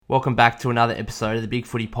Welcome back to another episode of the Big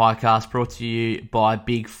Footy Podcast, brought to you by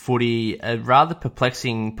Big Footy. A rather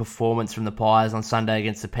perplexing performance from the Pies on Sunday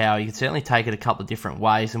against the Power. You can certainly take it a couple of different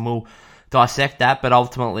ways, and we'll dissect that, but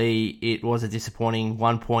ultimately it was a disappointing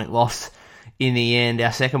 1-point loss in the end,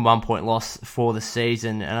 our second 1-point loss for the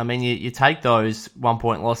season. And I mean, you take those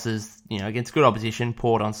 1-point losses, against good opposition,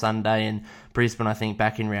 Port on Sunday and Brisbane, I think,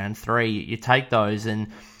 back in round 3. You take those and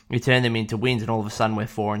you turn them into wins, and all of a sudden we're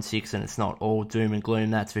 4-6, and it's not all doom and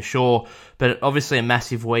gloom, that's for sure. But obviously a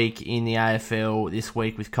massive week in the AFL this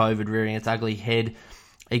week with COVID rearing its ugly head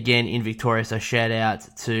again in Victoria. So shout out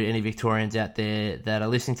to any Victorians out there that are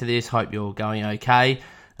listening to this. Hope you're going okay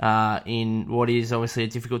in what is obviously a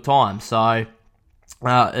difficult time. So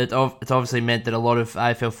it's obviously meant that a lot of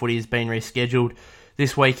AFL footy has been rescheduled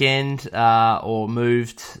this weekend or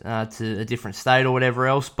moved to a different state or whatever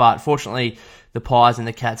else. But fortunately, the Pies and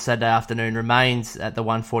the Cats Saturday afternoon remains at the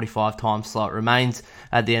 1:45 time slot, remains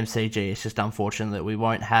at the MCG. It's just unfortunate that we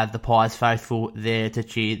won't have the Pies faithful there to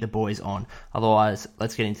cheer the boys on. Otherwise,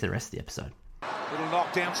 let's get into the rest of the episode. Little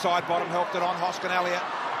knockdown side bottom, helped it on Hoskin Elliott.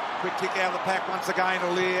 Quick kick out of the pack once again.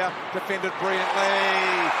 O'Lear defended brilliantly,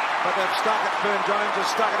 but they've stuck it. Burn Jones has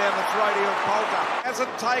stuck it down the throat here of Polka.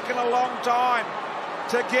 Hasn't taken a long time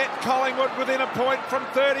to get Collingwood within a point from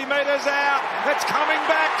 30 metres out. It's coming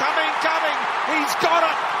back, coming. He's got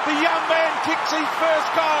it. The young man kicks his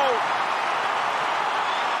first goal.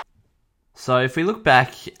 So if we look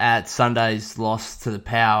back at Sunday's loss to the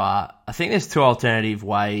Power, I think there's two alternative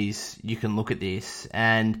ways you can look at this.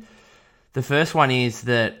 And the first one is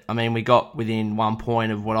that, we got within 1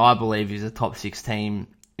 point of what I believe is a top 6 team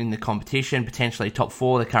in the competition, potentially top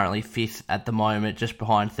 4. They're currently 5th at the moment, just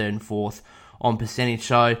behind 3rd and 4th on percentage.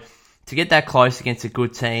 So to get that close against a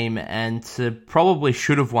good team and to probably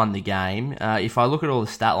should have won the game, if I look at all the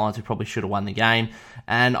stat lines, we probably should have won the game.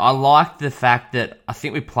 And I like the fact that I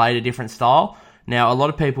think we played a different style. Now, a lot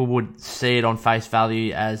of people would see it on face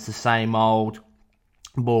value as the same old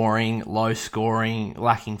boring, low scoring,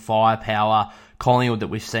 lacking firepower Collingwood that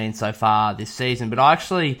we've seen so far this season. But I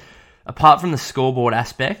actually, apart from the scoreboard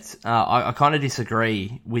aspect, I kind of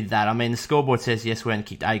disagree with that. The scoreboard says, yes, we only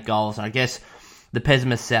kicked 8 goals. And I guess the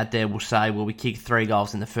pessimists out there will say, well, we kicked 3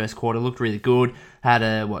 goals in the first quarter, looked really good, had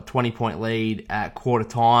a 20-point lead at quarter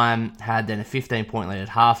time, had then a 15-point lead at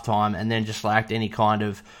half time, and then just lacked any kind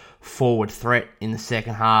of forward threat in the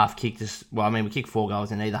second half. We kicked 4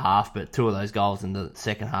 goals in either half, but 2 of those goals in the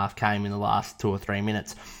second half came in the last 2 or 3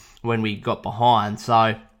 minutes when we got behind.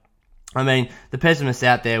 So, the pessimists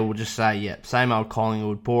out there will just say, yeah, same old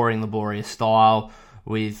Collingwood, boring, laborious style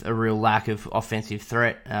with a real lack of offensive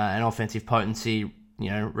threat and offensive potency,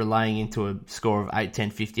 relaying into a score of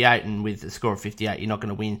 8-10-58, and with a score of 58, you're not going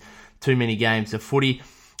to win too many games of footy.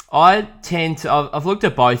 I've looked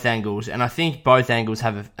at both angles, and I think both angles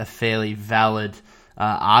have a fairly valid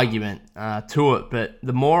argument to it, but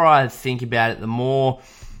the more I think about it, the more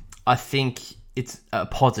I think it's a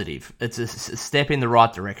positive. It's a step in the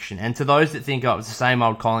right direction. And to those that think, it's the same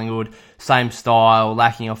old Collingwood, same style,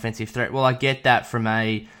 lacking offensive threat, well, I get that from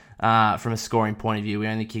a scoring point of view. We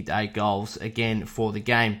only kicked 8 goals again for the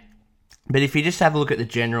game. But if you just have a look at the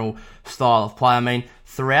general style of play,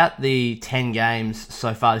 throughout the 10 games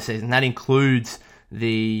so far this season, that includes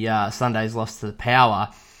the Sunday's loss to the Power,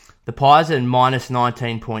 the Pies are minus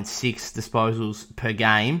 19.6 disposals per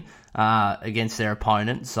game against their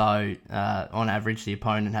opponent. So on average, the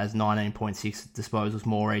opponent has 19.6 disposals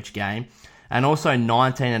more each game, and also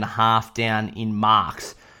 19.5 down in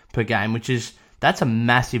marks per game, that's a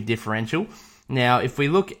massive differential. Now, if we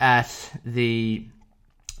look at the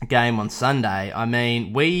game on Sunday,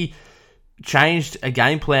 we changed a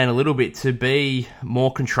game plan a little bit to be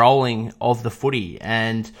more controlling of the footy,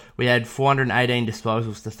 and we had 418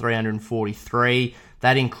 disposals to 343.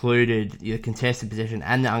 That included the contested possession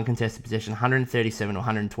and the uncontested possession, 137 or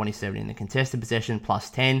 127 in the contested possession, plus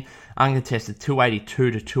 10, uncontested 282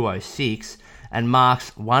 to 206, and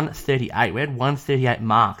marks 138. We had 138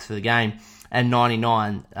 marks for the game and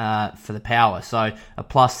 99 for the Power, so a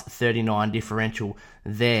plus 39 differential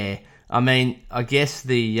there. I guess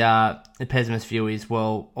the pessimist view is,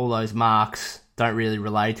 well, all those marks don't really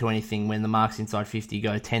relate to anything when the marks inside 50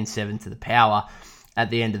 go 10-7 to the Power at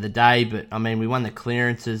the end of the day. But, we won the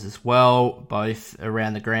clearances as well, both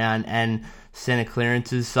around the ground and centre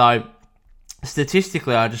clearances. So,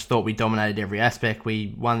 statistically, I just thought we dominated every aspect.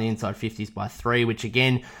 We won the inside 50s by 3, which,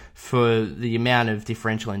 again, for the amount of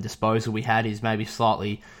differential and disposal we had is maybe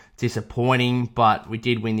slightly disappointing, but we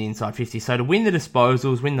did win the inside 50s. So to win the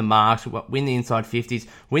disposals, win the marks, win the inside 50s,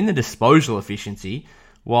 win the disposal efficiency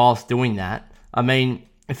whilst doing that,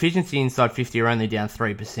 efficiency inside 50 are only down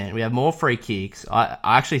 3%. We have more free kicks. I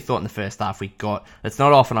actually thought in the first half we got, it's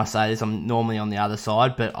not often I say this, I'm normally on the other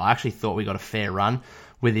side, but I actually thought we got a fair run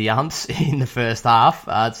with the umps in the first half.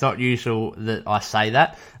 It's not usual that I say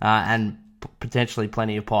that, and potentially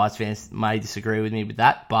plenty of Pies fans may disagree with me with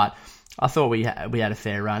that, but I thought we had a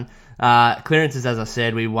fair run. Clearances, as I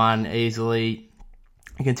said, we won easily.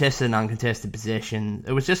 Contested and uncontested possession.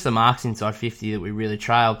 It was just the marks inside 50 that we really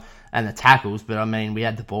trailed, and the tackles, but I mean, we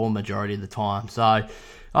had the ball majority of the time. So,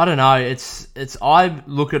 I don't know, I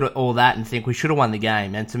look at all that and think we should have won the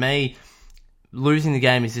game, and to me, losing the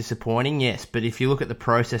game is disappointing, yes, but if you look at the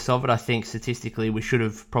process of it, I think statistically we should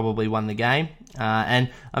have probably won the game,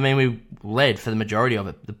 and I mean, we led for the majority of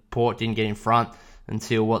it. The Port didn't get in front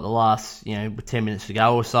until, the last, 10 minutes to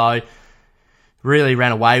go or so. Really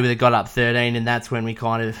ran away with it, got up 13, and that's when we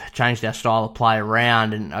kind of changed our style of play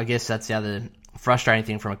around. And I guess that's the other frustrating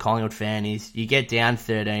thing from a Collingwood fan is you get down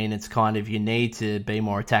 13, it's kind of you need to be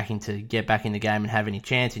more attacking to get back in the game and have any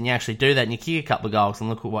chance, and you actually do that and you kick a couple of goals and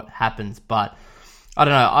look at what happens. But I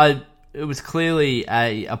don't know, it was clearly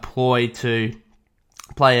a ploy to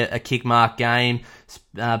play a kick mark game,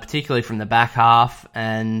 particularly from the back half,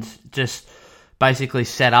 and just basically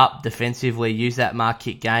set up defensively, use that mark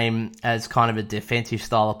kick game as kind of a defensive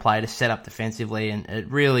style of play to set up defensively, and it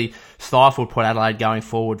really stifled Port Adelaide going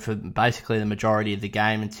forward for basically the majority of the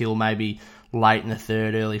game until maybe late in the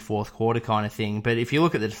third, early fourth quarter kind of thing. But if you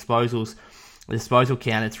look at the disposal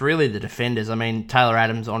count, it's really the defenders. I mean, Taylor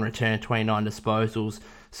Adams on return, 29 disposals,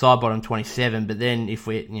 Sidebottom 27, but then if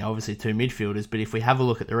we, obviously two midfielders, but if we have a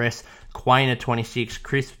look at the rest, Quainer 26,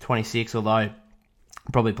 Crisp 26, although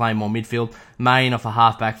probably playing more midfield. Main off a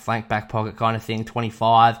halfback, flank back pocket kind of thing,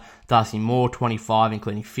 25. Darcy Moore, 25,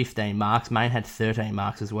 including 15 marks. Main had 13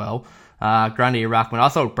 marks as well. Grundy and Ruckman. I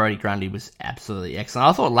thought Brodie Grundy was absolutely excellent.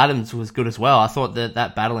 I thought Laddams was good as well. I thought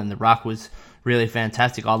that battle in the ruck was really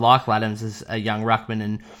fantastic. I like Laddams as a young ruckman,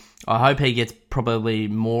 and I hope he gets probably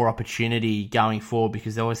more opportunity going forward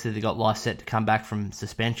because obviously they got Lycett to come back from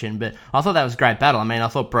suspension. But I thought that was a great battle. I mean, I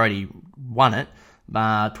thought Brodie won it.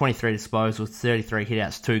 23 disposals, 33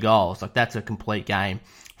 hitouts, 2 goals. Like, that's a complete game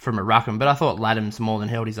from a ruckman. But I thought Laddams more than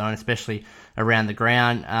held his own, especially around the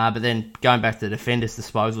ground. But then going back to the defenders'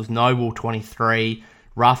 disposals, Noble 23,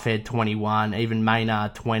 Roughhead 21, even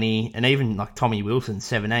Maynard 20, and even like Tommy Wilson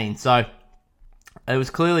 17. So it was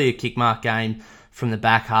clearly a kick mark game from the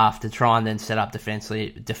back half to try and then set up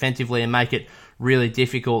defensively and make it really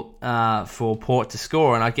difficult for Port to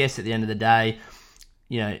score. And I guess at the end of the day,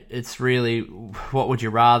 it's really, what would you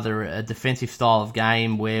rather, a defensive style of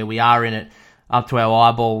game where we are in it up to our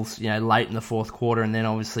eyeballs, late in the fourth quarter and then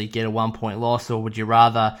obviously get a 1-point loss, or would you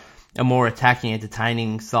rather a more attacking,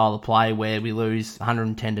 entertaining style of play where we lose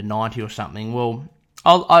 110 to 90 or something? Well,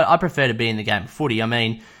 I prefer to be in the game of footy. I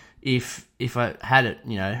mean, if I had it,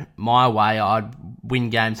 my way, I'd win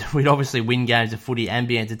games. We'd obviously win games of footy and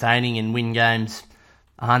be entertaining and win games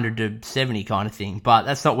 100 to 70 kind of thing. But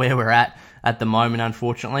that's not where we're at the moment,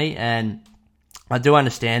 unfortunately. And I do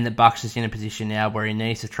understand that Bucks is in a position now where he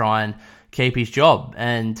needs to try and keep his job.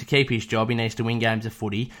 And to keep his job, he needs to win games of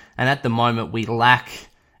footy. And at the moment, we lack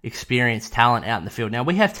experienced talent out in the field. Now,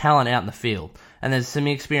 we have talent out in the field, and there's some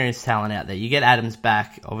experienced talent out there. You get Adams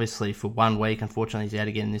back, obviously, for 1 week. Unfortunately, he's out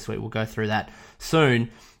again this week. We'll go through that soon.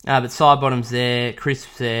 But Sidebottom's there,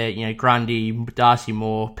 Crisp's there, Grundy, Darcy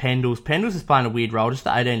Moore, Pendles. Pendles is playing a weird role, just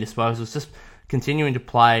the 18 disposals, just continuing to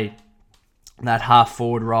play that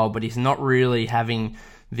half-forward role, but he's not really having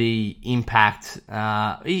the impact.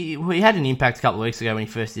 He had an impact a couple of weeks ago when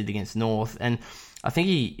he first did against North, and I think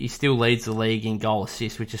he still leads the league in goal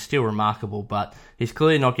assists, which is still remarkable, but he's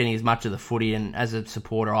clearly not getting as much of the footy, and as a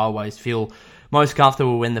supporter, I always feel most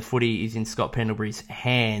comfortable when the footy is in Scott Pendlebury's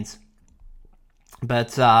hands.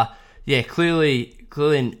 But, clearly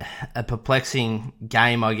a perplexing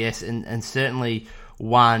game, I guess, and certainly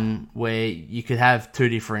one where you could have two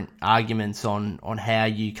different arguments on how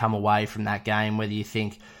you come away from that game, whether you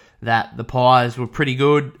think that the Pies were pretty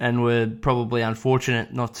good and were probably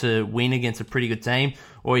unfortunate not to win against a pretty good team,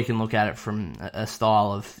 or you can look at it from a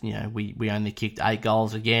style of, we only kicked 8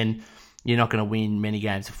 goals. Again, you're not going to win many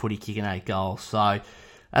games of footy kicking 8 goals. So,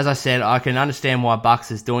 as I said, I can understand why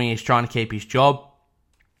Bucks is doing it. He's trying to keep his job.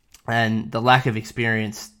 And the lack of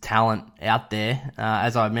experienced talent out there,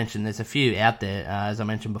 as I mentioned, there's a few out there, as I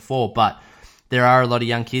mentioned before, but there are a lot of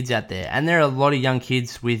young kids out there, and there are a lot of young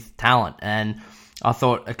kids with talent, and I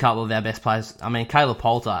thought a couple of our best players, Caleb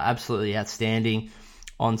Poulter, absolutely outstanding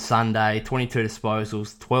on Sunday, 22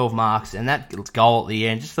 disposals, 12 marks, and that goal at the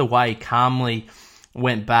end, just the way he calmly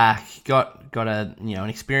went back, got an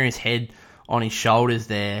experienced head on his shoulders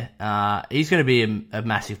there. He's going to be a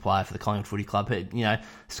massive player for the Collingwood Footy Club.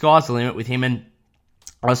 Sky's the limit with him. And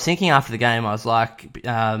I was thinking after the game, I was like,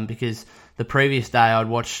 because the previous day I'd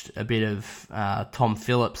watched a bit of Tom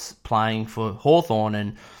Phillips playing for Hawthorn,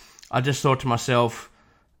 and I just thought to myself,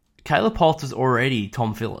 Caleb Poulter's already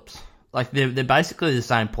Tom Phillips. Like, they're basically the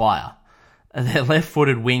same player. They're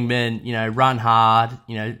left-footed wingmen, run hard.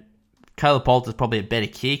 Caleb Poulter's probably a better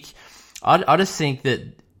kick. I just think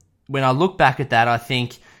that when I look back at that, I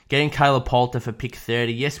think getting Caleb Poulter for pick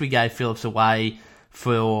 30, yes, we gave Phillips away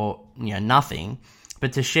for nothing,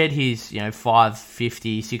 but to shed his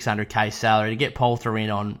 550, 600k salary to get Poulter in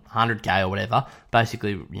on 100k or whatever,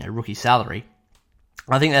 basically rookie salary,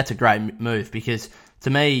 I think that's a great move, because to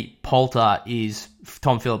me, Poulter is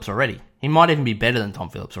Tom Phillips already. He might even be better than Tom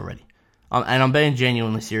Phillips already. And I'm being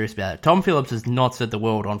genuinely serious about it. Tom Phillips has not set the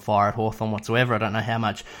world on fire at Hawthorn whatsoever. I don't know how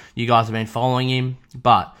much you guys have been following him,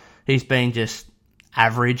 but he's been just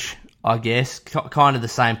average, I guess. Kind of the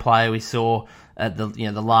same player we saw at the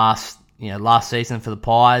last season for the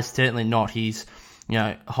Pies. Certainly not his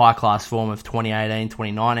high class form of 2018,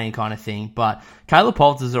 2019 kind of thing. But Caleb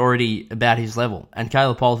Poulter's already about his level, and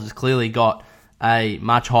Caleb Poulter's clearly got a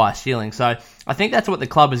much higher ceiling. So I think that's what the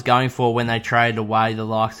club is going for when they traded away the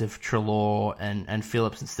likes of Treloar and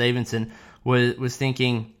Phillips and Stevenson, was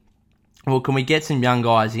thinking, well, can we get some young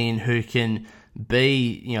guys in who can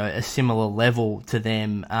be a similar level to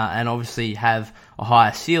them and obviously have a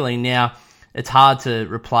higher ceiling. Now, it's hard to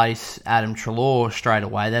replace Adam Treloar straight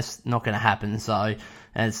away. That's not going to happen. So,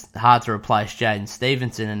 and it's hard to replace Jaden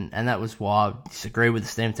Stevenson, and that was why I disagree with the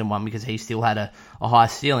Stevenson one, because he still had a high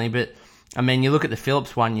ceiling. But I mean, you look at the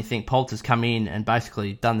Phillips one, you think Poulter's come in and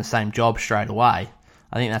basically done the same job straight away.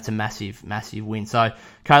 I think that's a massive, massive win. So,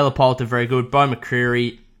 Caleb Poulter, very good. Bo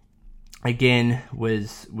McCreary, again,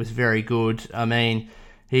 was very good. I mean,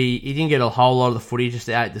 he didn't get a whole lot of the footy, just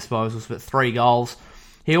 8 disposals, but 3 goals.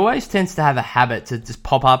 He always tends to have a habit to just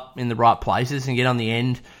pop up in the right places and get on the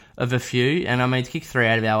end of a few. And I mean, to kick 3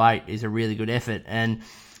 out of our 8 is a really good effort. And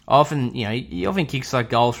often, he often kicks like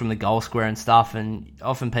goals from the goal square and stuff, and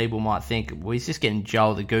often people might think, well, he's just getting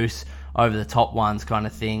Joel the Goose over the top ones kind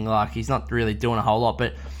of thing. Like, he's not really doing a whole lot.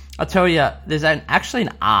 But I tell you, there's actually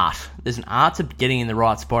an art. There's an art to getting in the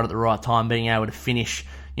right spot at the right time, being able to finish,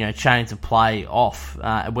 chains of play off,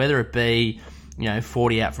 whether it be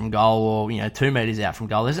 40 out from goal or 2 metres out from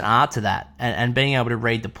goal. There's an art to that, and being able to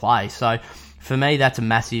read the play. So for me, that's a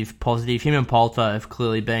massive positive. Him and Poulter have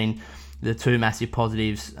clearly been the 2 massive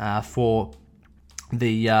positives for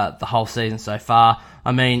the whole season so far.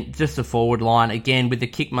 I mean, just the forward line, again, with the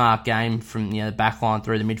kick mark game from the back line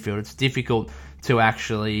through the midfield, it's difficult to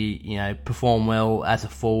actually perform well as a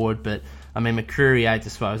forward. But I mean, McCreary 8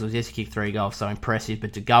 disposals, yes, he kicked 3 goals, so impressive.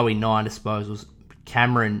 But Degoe 9 disposals,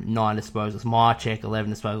 Cameron 9 disposals, Myercheck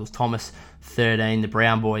 11 disposals, Thomas 13, the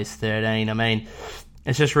Brown Boys 13. I mean,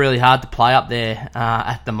 it's just really hard to play up there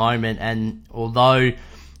at the moment. And although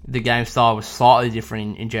the game style was slightly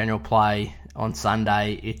different in general play on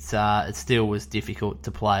Sunday, it still was difficult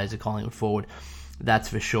to play as a Collingwood forward, that's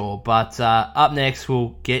for sure. But up next,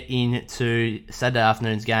 we'll get into Saturday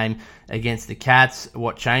afternoon's game against the Cats,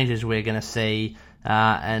 what changes we're going to see,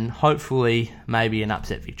 and hopefully maybe an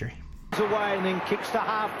upset victory. Away and then kicks to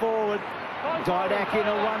half forward. Didak in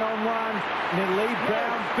a one-on-one, and then Lee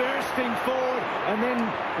Brown bursting forward, and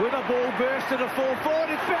then with a ball burst at a full forward,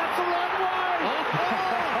 it's bounced the wrong way.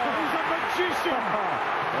 He's a magician.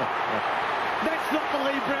 That's not the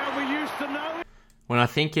Lee Brown we used to know. When I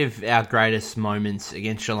think of our greatest moments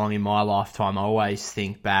against Geelong in my lifetime, I always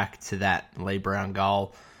think back to that Lee Brown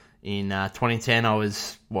goal. In 2010, I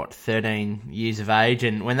was, 13 years of age,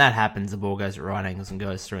 and when that happens, the ball goes at right angles and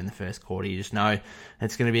goes through in the first quarter. You just know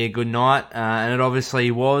it's going to be a good night, and it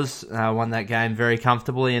obviously was. Won that game very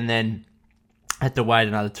comfortably, and then had to wait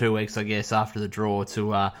another 2 weeks, I guess, after the draw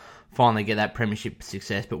to finally get that premiership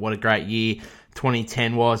success. But what a great year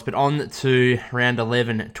 2010 was. But on to round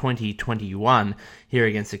 11, 2021, here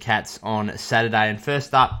against the Cats on Saturday. And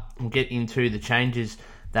first up, we'll get into the changes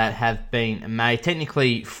that have been made.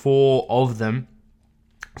 Technically, 4 of them.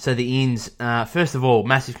 So the ins, first of all,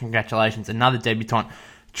 massive congratulations. Another debutant,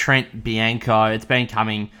 Trent Bianco. It's been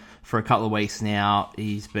coming for a couple of weeks now.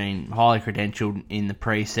 He's been highly credentialed in the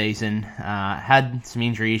pre-season. Had some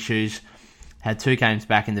injury issues. Had 2 games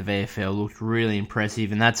back in the VFL. Looked really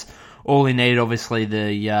impressive. And that's all he needed. Obviously, the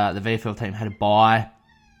VFL team had a bye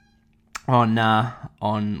on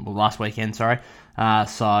last weekend, so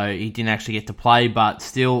he didn't actually get to play, but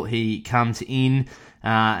still he comes in,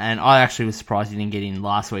 and I actually was surprised he didn't get in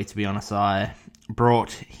last week, to be honest. I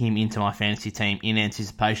brought him into my fantasy team in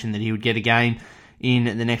anticipation that he would get a game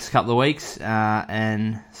in the next couple of weeks.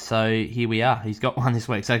 And so here we are. He's got one this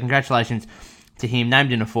week. So congratulations to him.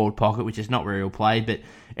 Named in a forward pocket, which is not where he'll play. But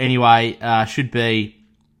anyway, should be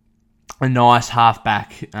a nice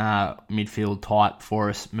halfback midfield type for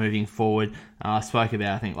us moving forward. I spoke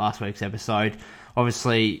about, I think, last week's episode.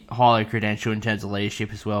 Obviously, highly credentialed in terms of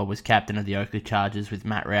leadership as well. Was captain of the Oakleigh Chargers with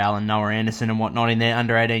Matt Rowell and Noah Anderson and whatnot in their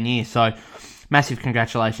under 18 years. So massive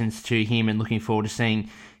congratulations to him and looking forward to seeing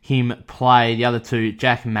him play. The other two,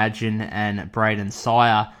 Jack Madgen and Braden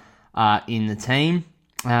Sire, in the team.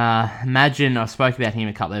 Madgen, I spoke about him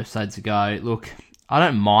a couple of episodes ago. Look, I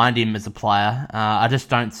don't mind him as a player. I just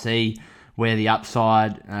don't see where the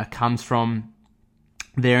upside comes from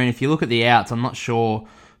there. And if you look at the outs, I'm not sure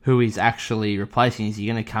who he's actually replacing. Is he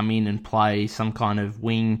going to come in and play some kind of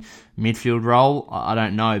wing midfield role? I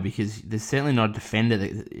don't know, because there's certainly not a defender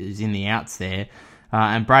that is in the outs there.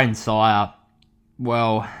 And Braden Sire,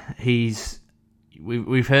 well,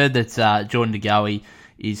 we've heard that Jordan De Goey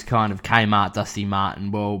is kind of Kmart Dusty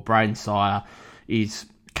Martin. Well, Braden Sire is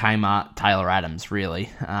Kmart Taylor Adams, really.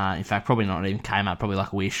 In fact, probably not even Kmart, probably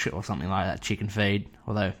like Wish or something like that, Chicken Feed.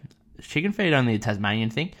 Although, is Chicken Feed only a Tasmanian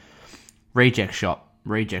thing? Reject shop,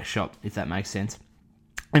 if that makes sense.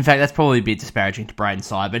 In fact, that's probably a bit disparaging to Braden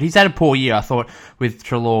Sire, but he's had a poor year. I thought with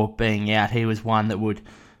Treloar being out, he was one that would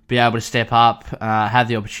be able to step up, have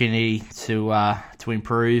the opportunity to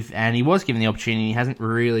improve, and he was given the opportunity. He hasn't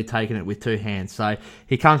really taken it with two hands. So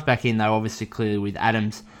he comes back in, though, obviously clearly with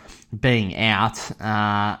Adams being out,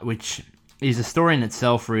 which is a story in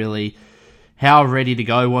itself, really. How ready to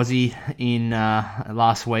go was he in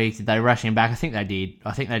last week? Did they rush him back? I think they did.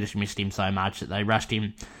 I think they just missed him so much that they rushed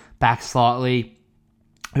him back slightly.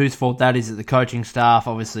 Whose fault that is? Is it the coaching staff?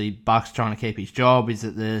 Obviously, Buck's trying to keep his job. Is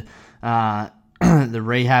it the the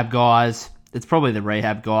rehab guys? It's probably the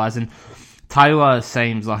rehab guys. And Taylor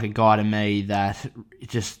seems like a guy to me that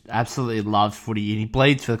just absolutely loves footy, and he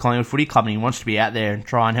bleeds for the Collingwood Footy Club, and he wants to be out there and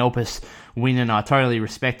try and help us win, and I totally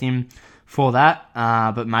respect him for that.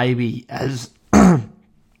 But maybe as a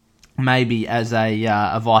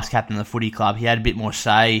vice captain of the footy club, he had a bit more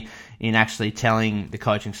say in actually telling the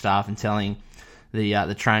coaching staff and telling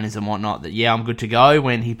the trainers and whatnot that, yeah, I'm good to go,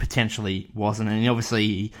 when he potentially wasn't. And obviously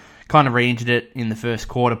he kind of re-injured it in the first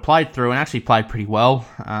quarter, played through and actually played pretty well.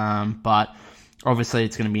 But obviously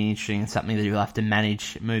it's going to be interesting and something that you'll have to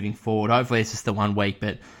manage moving forward. Hopefully it's just the 1 week,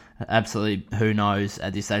 but absolutely who knows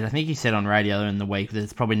at this stage. I think he said on radio in the week that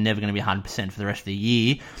it's probably never going to be 100% for the rest of the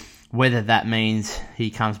year. Whether that means he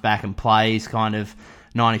comes back and plays kind of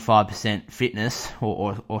 95% fitness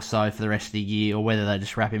or so for the rest of the year, or whether they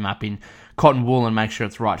just wrap him up in cotton wool and make sure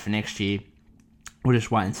it's right for next year. We'll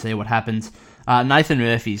just wait and see what happens. Nathan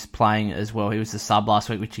Murphy's playing as well. He was the sub last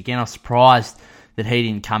week, which again I was surprised that he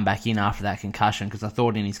didn't come back in after that concussion, because I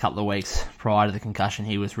thought in his couple of weeks prior to the concussion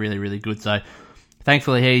he was really, really good. So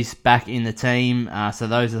thankfully he's back in the team. So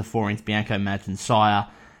those are the four ins: Bianco, Madgen, Sire,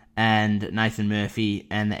 and Nathan Murphy.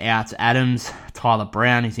 And the outs: Adams, Tyler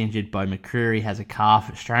Brown is injured, Bo McCreary has a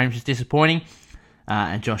calf strain, which is disappointing,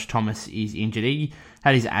 and Josh Thomas is injured. He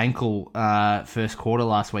had his ankle first quarter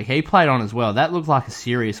last week. He played on as well. That looked like a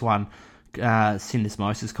serious one,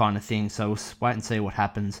 syndesmosis kind of thing, so we'll wait and see what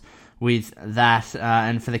happens with that.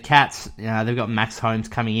 And for the Cats, they've got Max Holmes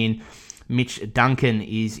coming in. Mitch Duncan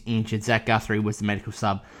is injured. Zach Guthrie was the medical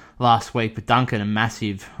sub last week, but Duncan, a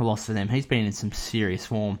massive loss for them. He's been in some serious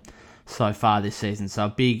form so far this season, so a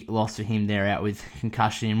big loss for him there, out with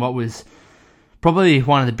concussion in what was probably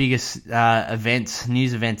one of the biggest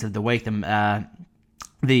news events of the week,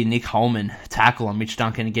 the Nick Holman tackle on Mitch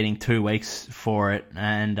Duncan, getting 2 weeks for it,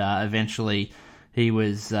 and eventually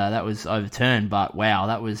that was overturned. But wow,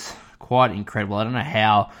 that was quite incredible. I don't know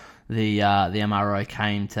how the MRO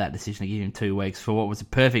came to that decision to give him 2 weeks for what was a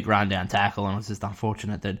perfect rundown tackle, and it was just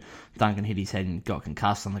unfortunate that Duncan hit his head and got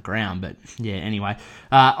concussed on the ground. But yeah, anyway,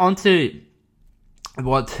 on to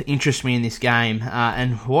what interests me in this game,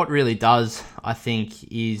 and what really does, I think,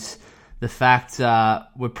 is the fact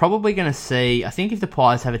we're probably going to see, I think if the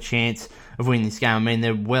Pies have a chance of winning this game, I mean,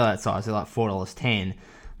 they're well outside, they're like $4.10,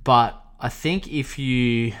 but I think if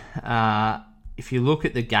you look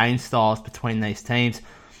at the game styles between these teams,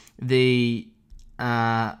 the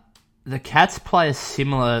Cats play a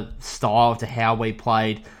similar style to how we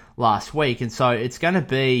played last week, and so it's going to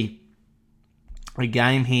be a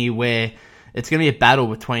game here where it's going to be a battle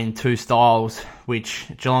between two styles, which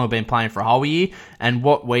Geelong have been playing for a whole year, and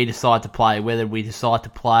what we decide to play, whether we decide to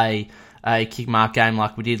play a kick mark game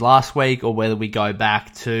like we did last week, or whether we go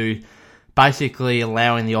back to basically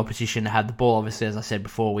allowing the opposition to have the ball. Obviously, as I said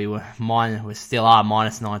before, we still are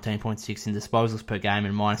minus 19.6 in disposals per game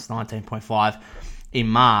and minus 19.5 in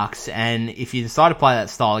marks. And if you decide to play that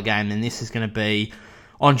style of game, then this is going to be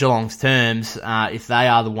on Geelong's terms, if they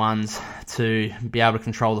are the ones to be able to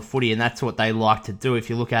control the footy, and that's what they like to do.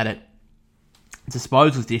 If you look at it,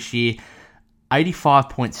 disposals this year,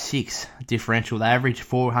 85.6 differential. They average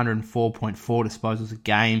 404.4 disposals a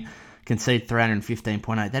game, concede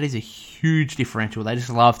 315.8. That is a huge differential. They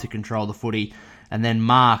just love to control the footy. And then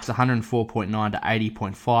marks, 104.9 to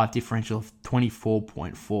 80.5, differential of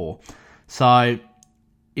 24.4. So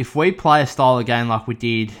if we play a style of game like we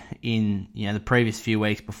did in the previous few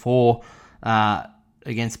weeks before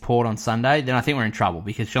against Port on Sunday, then I think we're in trouble,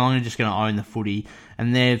 because Geelong are just going to own the footy,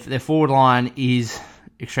 and their forward line is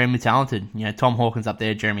extremely talented. Tom Hawkins up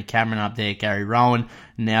there, Jeremy Cameron up there, Gary Rowan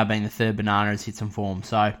now being the third banana has hit some form.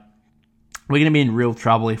 So we're going to be in real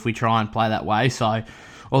trouble if we try and play that way. So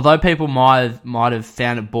although people might have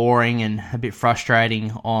found it boring and a bit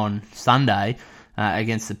frustrating on Sunday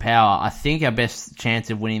against the Power, I think our best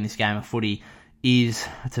chance of winning this game of footy is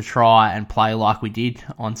to try and play like we did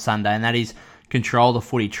on Sunday, and that is control the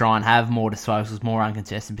footy, try and have more disposals, more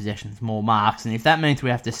uncontested possessions, more marks. And if that means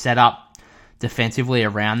we have to set up defensively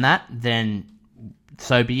around that, then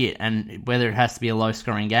so be it. And whether it has to be a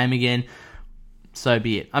low-scoring game again, so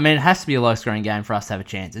be it. I mean, it has to be a low-scoring game for us to have a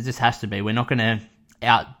chance. It just has to be. We're not going to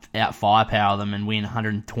out firepower them and win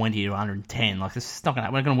 120 to 110. Like, this is not going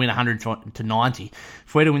to. We're going to win 100 to 90.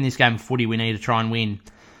 If we're to win this game of footy, we need to try and win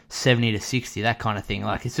 70 to 60. That kind of thing.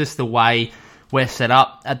 Like, it's just the way we're set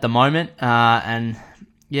up at the moment. And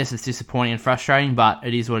yes, it's disappointing and frustrating, but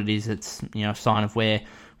it is what it is. It's a sign of where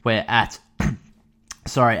we're at.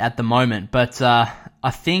 At the moment. But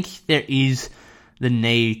I think there is the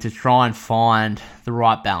need to try and find the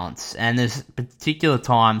right balance. And there's particular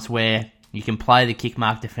times where you can play the kick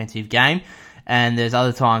mark defensive game, and there's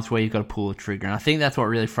other times where you've got to pull the trigger. And I think that's what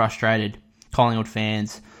really frustrated Collingwood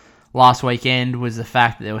fans last weekend, was the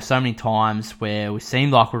fact that there were so many times where we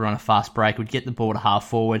seemed like we were on a fast break. We'd get the ball to half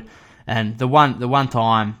forward, and the one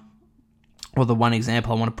time, or the one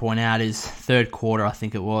example I want to point out is third quarter, I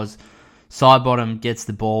think it was. Sidebottom gets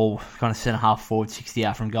the ball, kind of centre half forward, 60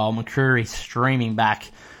 out from goal. McCreery streaming back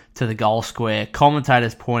to the goal square.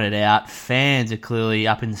 Commentators pointed out, fans are clearly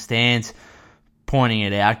up in the stands pointing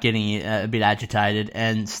it out, getting a bit agitated,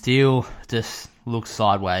 and Steele just looks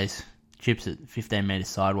sideways, chips it 15 metres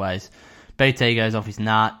sideways. BT goes off his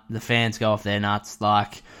nut, the fans go off their nuts.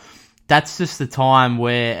 Like, that's just the time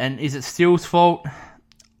where, and is it Steele's fault?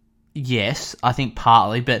 Yes, I think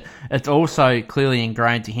partly, but it's also clearly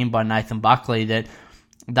ingrained to him by Nathan Buckley that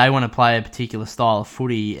they want to play a particular style of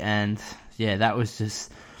footy, and yeah,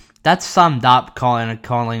 that summed up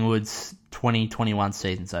Collingwood's 2021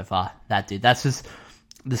 season so far. That's just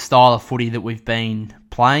the style of footy that we've been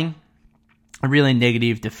playing. A really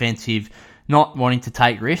negative, defensive, not wanting to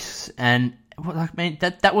take risks, and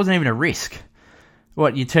that wasn't even a risk.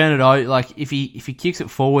 What, you turn it over, like if he kicks it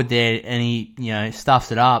forward there and he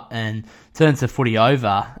stuffs it up and turns the footy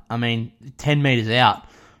over, 10 metres out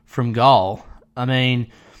from goal,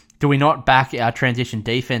 do we not back our transition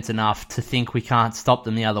defence enough to think we can't stop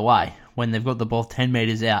them the other way when they've got the ball 10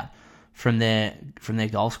 metres out from their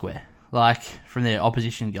goal square, like from their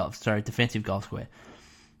opposition defensive goal square?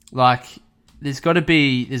 Like, there's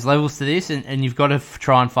levels to this, and you've got to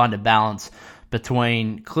try and find a balance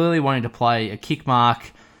between clearly wanting to play a kick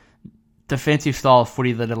mark defensive style of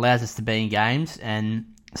footy that allows us to be in games, and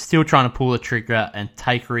still trying to pull the trigger and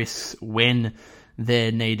take risks when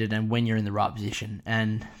they're needed and when you're in the right position.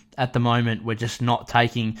 And at the moment, we're just not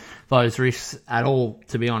taking those risks at all,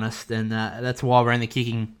 to be honest, and that's why we're only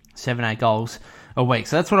kicking 7-8 goals a week.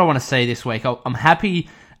 So that's what I want to see this week. I'm happy,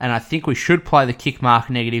 and I think we should play the kick mark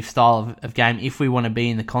negative style of game if we want to be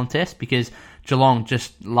in the contest, because Geelong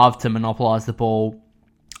just love to monopolise the ball,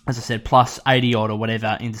 as I said, plus 80 odd or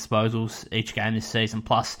whatever in disposals each game this season,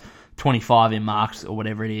 plus 25 in marks or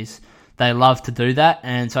whatever it is. They love to do that,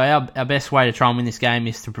 and so our best way to try and win this game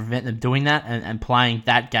is to prevent them doing that and playing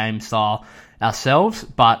that game style ourselves.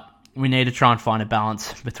 But we need to try and find a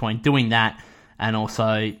balance between doing that and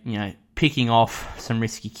also, picking off some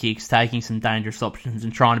risky kicks, taking some dangerous options,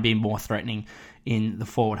 and trying to be more threatening in the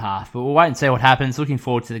forward half. But we'll wait and see what happens. Looking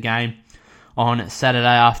forward to the game on Saturday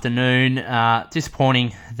afternoon.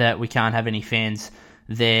 Disappointing that we can't have any fans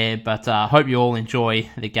there, but hope you all enjoy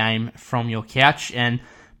the game from your couch, and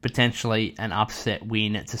potentially an upset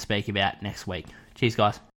win to speak about next week. Cheers,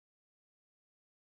 guys.